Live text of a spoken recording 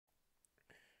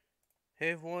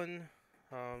Hey everyone,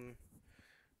 um,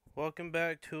 welcome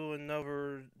back to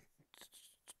another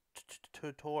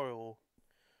tutorial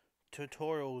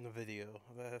video.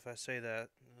 If I say that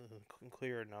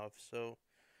clear enough.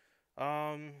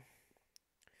 Um,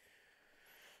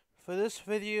 for this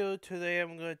video today,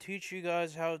 I'm gonna teach you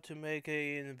guys how to make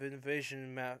a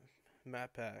invasion map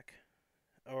pack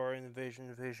or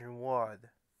invasion wad.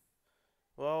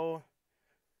 Well,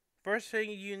 first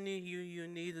thing you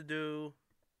need to do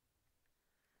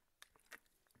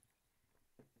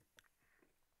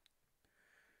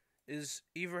is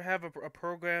either have a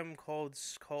program called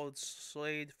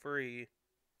Slade Free,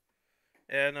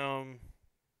 and of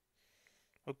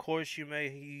course you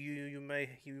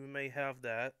may have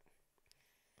that.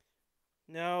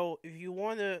 Now, if you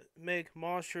want to make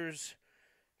monsters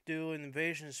do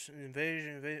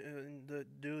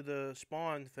do the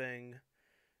spawn thing,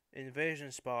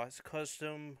 invasion spots,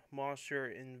 custom monster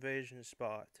invasion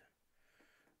spot.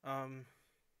 Um,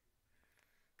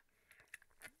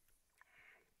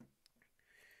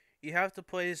 you have to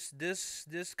place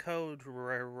this code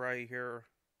right here.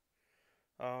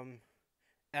 Um,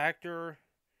 actor,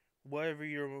 whatever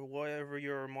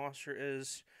your monster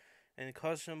is, and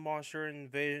custom monster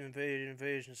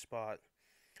invasion spot.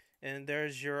 And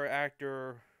there's your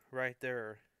actor right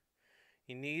there.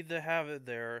 You need to have it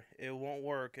there. It won't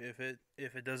work if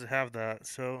it doesn't have that.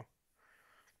 So,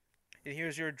 and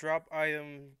here's your drop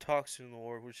item toxin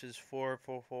lore, which is for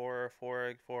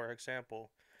example.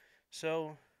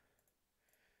 So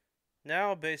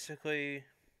now basically,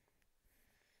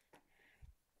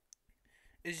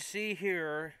 as you see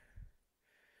here,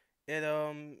 it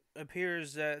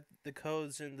appears that the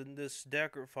codes in this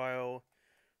Decker file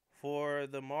for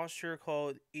the monster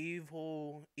called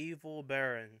Evil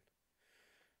Baron.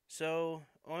 So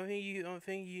only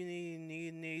thing you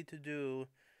need to do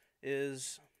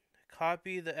is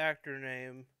copy the actor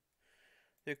name.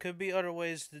 There could be other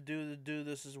ways to do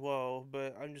this as well,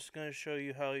 but I'm just gonna show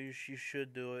you how you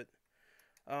should do it.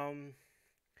 Um,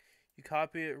 you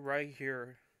copy it right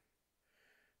here.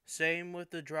 Same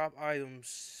with the drop items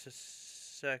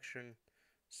section.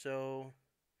 So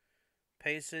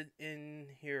paste it in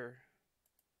here.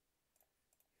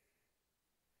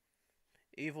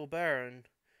 Evil Baron.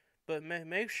 But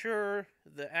make sure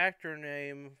the actor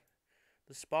name,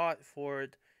 the spot for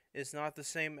it, is not the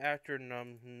same actor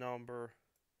number.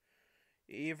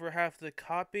 You either have to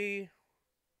copy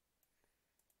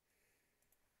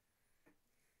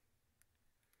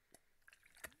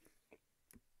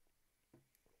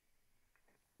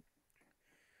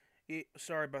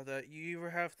sorry about that. You either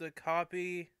have to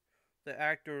copy the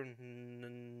actor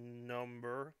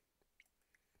number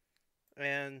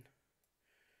and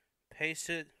paste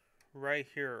it right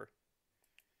here.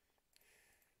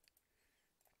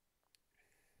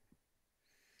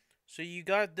 So you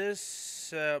got this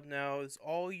set up now. It's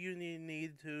all you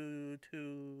need to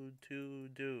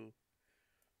do.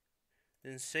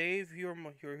 Then save your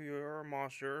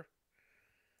monster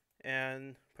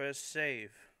and press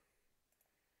save.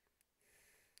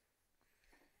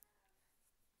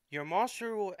 Your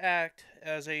monster will act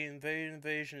as a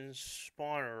invasion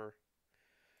spawner.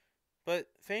 But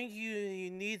thing you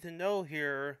need to know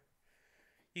here,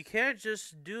 you can't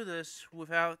just do this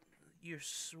without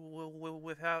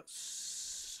without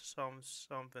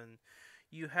something.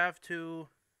 You have to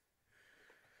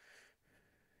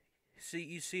see.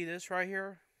 You see this right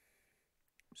here?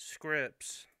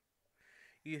 Scripts.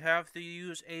 You have to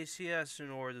use ACS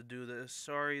in order to do this.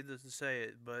 Sorry to say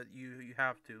it, but you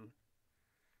have to.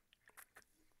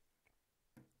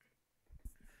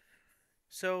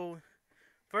 So,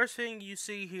 first thing you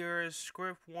see here is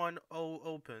script 1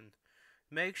 open.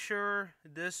 Make sure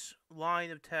this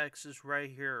line of text is right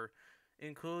here.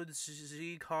 Includes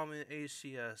z comment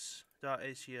acs.acs.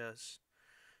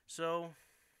 So,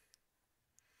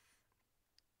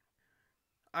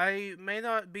 I may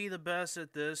not be the best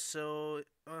at this, so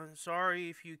sorry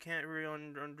if you can't really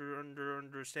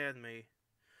understand me.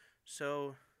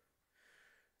 So,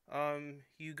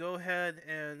 you go ahead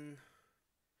and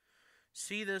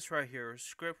see this right here,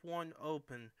 script 1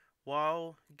 open,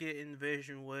 while get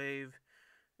invasion wave,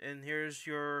 and here's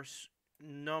your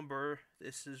number.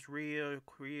 This is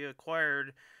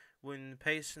reacquired when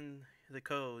pasting the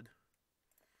code.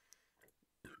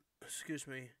 Excuse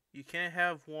me. You can't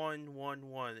have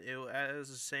 111. It has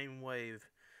the same wave.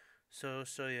 So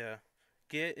yeah.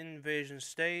 Get invasion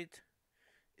state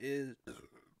is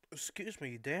excuse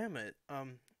me, damn it.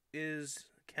 Is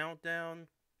countdown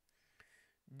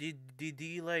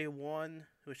delay 1,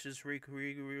 which is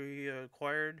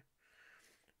required.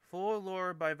 Full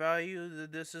lore by value,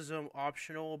 this is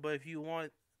optional, but if you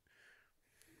want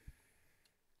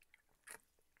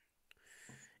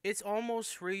It's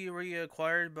almost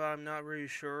reacquired, but I'm not really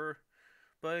sure.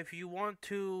 But if you want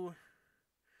to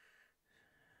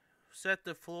set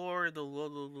the floor the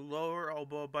lower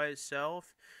elbow by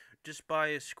itself, just by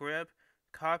a script,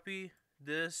 copy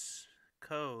this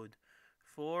code.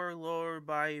 Floor lower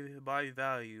by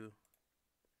value.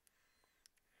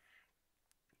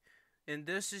 And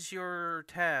this is your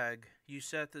tag you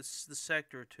set the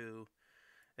sector to.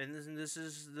 And this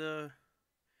is the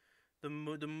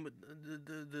movement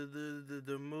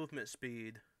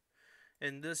speed.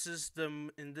 And this is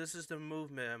the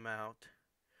movement amount.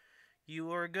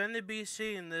 You are going to be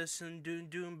seeing this in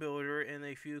Doom Builder in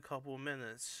a few couple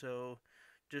minutes. So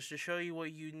just to show you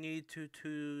what you need to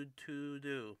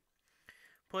do.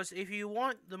 Plus, if you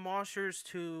want the monsters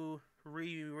to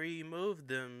remove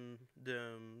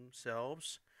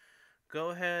themselves, go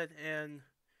ahead and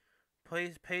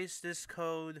paste this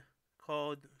code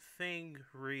called thing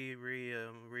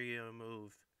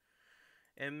remove,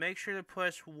 and make sure to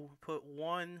put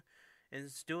 1,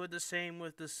 and do it the same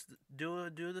with this. Do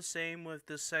the same with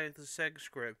the seg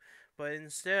script, but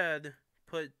instead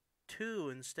put 2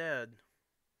 instead.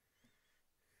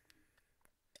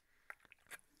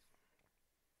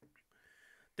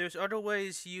 There's other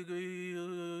ways you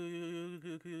can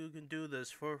do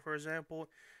this. For example,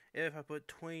 if I put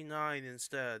 29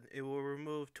 instead, it will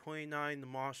remove 29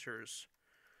 monsters.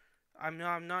 I'm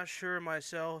not sure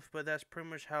myself, but that's pretty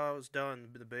much how it was done,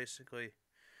 basically.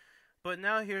 But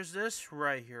now here's this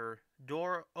right here.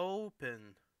 Door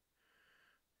open.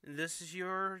 This is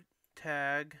your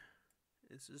tag.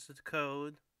 This is the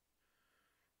code.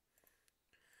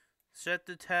 Set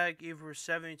the tag either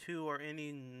 72 or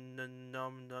any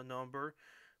number.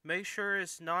 Make sure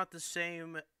it's not the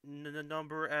same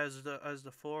number as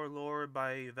the floor lower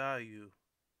by value.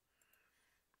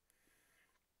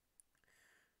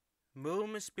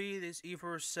 Movement speed is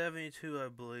either 72, I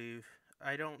believe.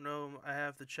 I don't know. I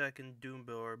have to check in Doom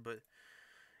Builder, but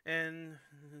and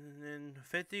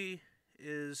 50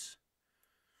 is.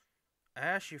 I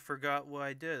actually forgot what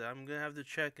I did. I'm gonna have to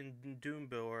check in Doom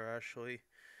Builder actually.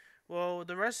 Well,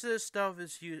 the rest of this stuff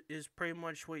is pretty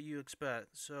much what you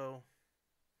expect. So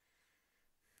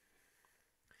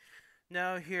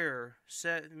now here,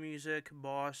 set music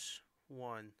boss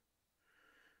 1.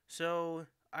 So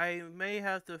I may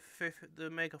have to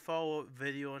make a follow-up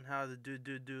video on how to do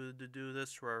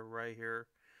this right here.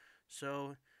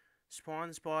 So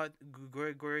spawn spot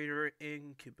greater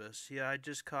incubus. Yeah, I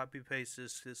just copy paste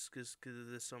this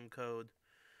some code.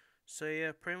 So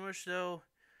yeah, pretty much though.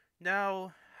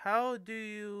 Now, how do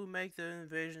you make the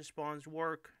invasion spawns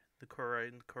work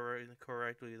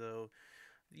correctly though?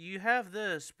 You have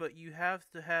this, but you have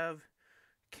to have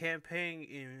campaign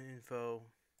info.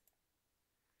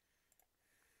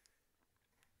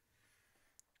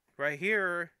 Right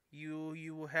here,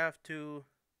 you will have to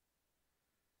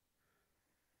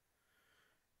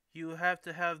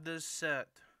have this set.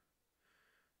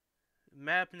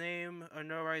 Map name,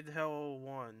 right the hell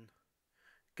 1.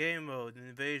 Game mode,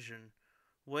 invasion.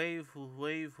 Wave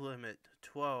limit,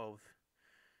 12.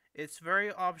 It's very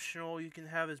optional. You can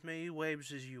have as many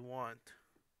waves as you want.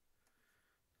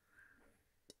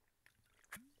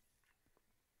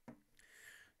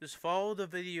 Just follow the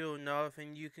video enough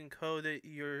and you can code it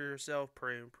yourself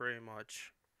pretty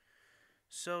much.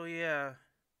 So yeah,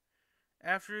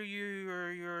 after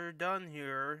you're done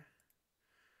here,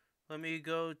 let me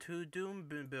go to Doom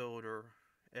Builder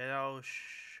and I'll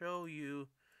show you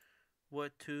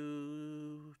what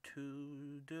to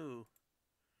do.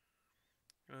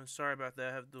 Sorry about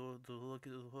that. I have to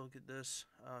look at this.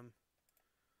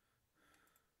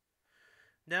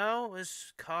 Now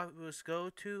let's go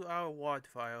to our WAD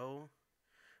file.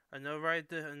 I know right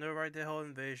the hell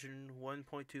invasion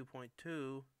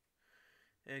 1.2.2,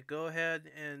 and go ahead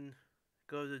and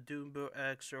go to Doom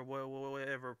X or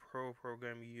whatever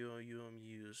program you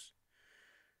use.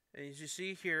 And as you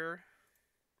see here,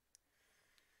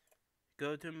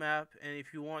 go to map, and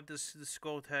if you want the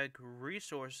skull tag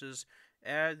resources,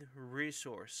 add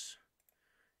resource,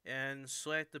 and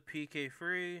select the PK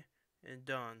free, and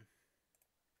done.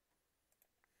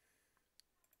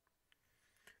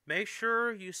 Make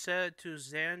sure you set it to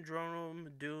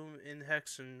Xandronum Doom in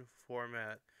Hexen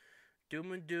format.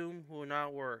 Doom and Doom will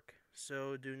not work,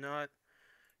 so do not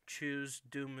choose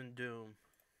Doom and Doom.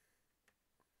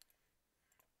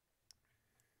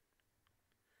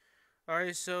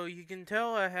 Alright, so you can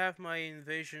tell I have my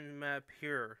invasion map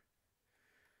here.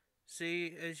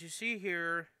 See, as you see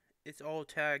here, it's all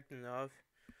tagged enough.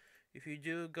 If you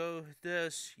do go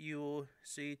this, you will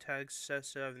see tag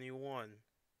 71.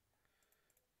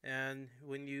 And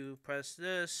when you press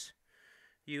this,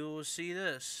 you will see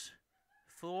this.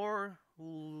 floor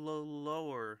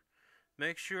lower.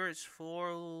 Make sure it's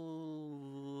floor lower,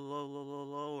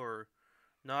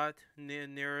 not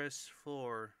nearest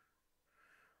floor.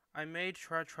 I may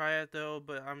try it though,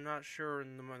 but I'm not sure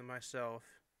myself.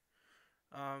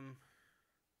 Um,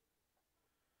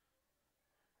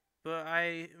 but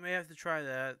I may have to try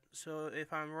that. So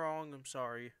if I'm wrong, I'm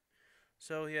sorry.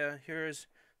 So yeah, here's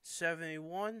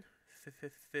 71,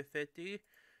 50,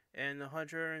 and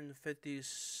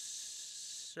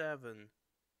 157.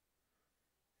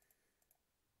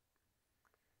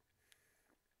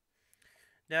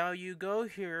 Now you go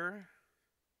here.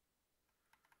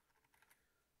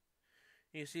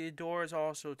 You see the door is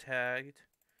also tagged.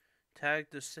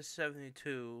 Tagged to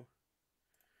 72.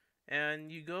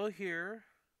 And you go here.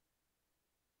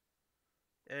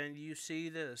 And you see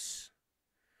this.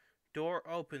 Door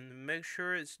open. Make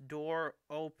sure it's door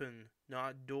open,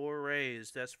 not door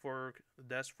raised. That's for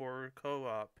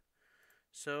co-op.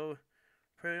 So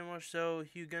pretty much so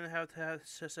you're gonna have to have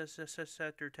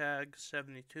set your tag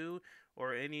 72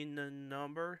 or any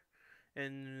number,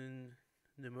 and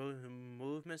the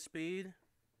movement speed,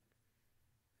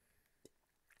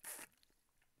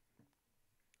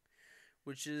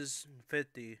 which is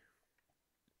 50.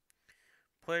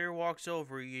 Player walks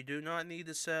over. You do not need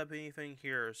to set up anything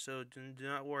here, so do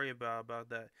not worry about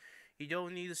that. You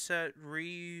don't need to set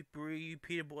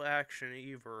repeatable action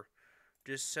either.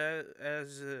 Just set it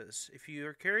as is. If you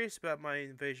are curious about my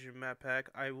invasion map pack,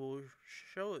 I will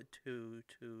show it to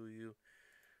you.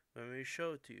 Let me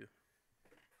show it to you.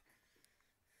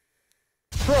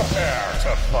 Prepare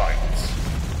to fight!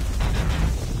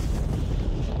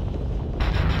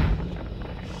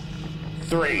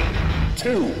 3,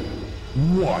 2,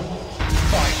 1,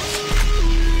 fight!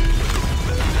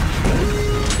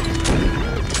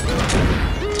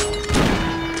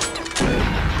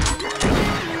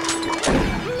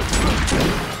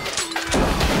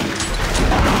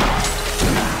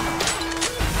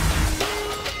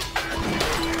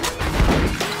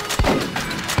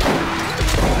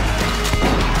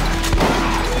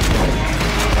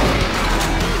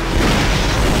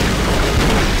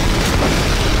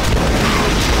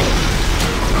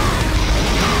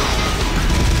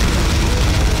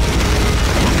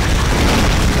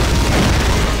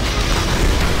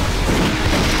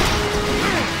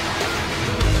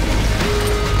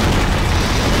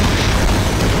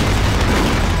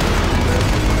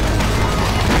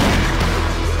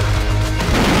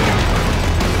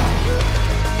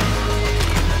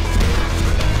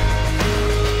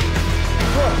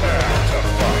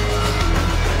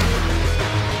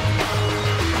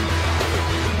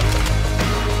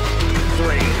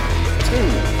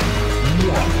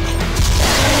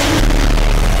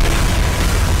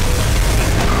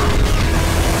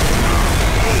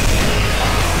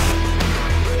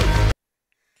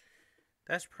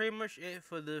 That's pretty much it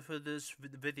for this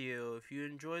video. If you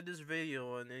enjoyed this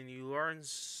video and you learned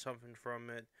something from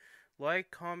it,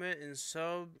 like, comment, and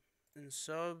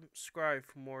subscribe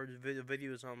for more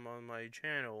videos on my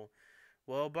channel.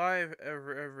 Well, bye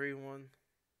everyone.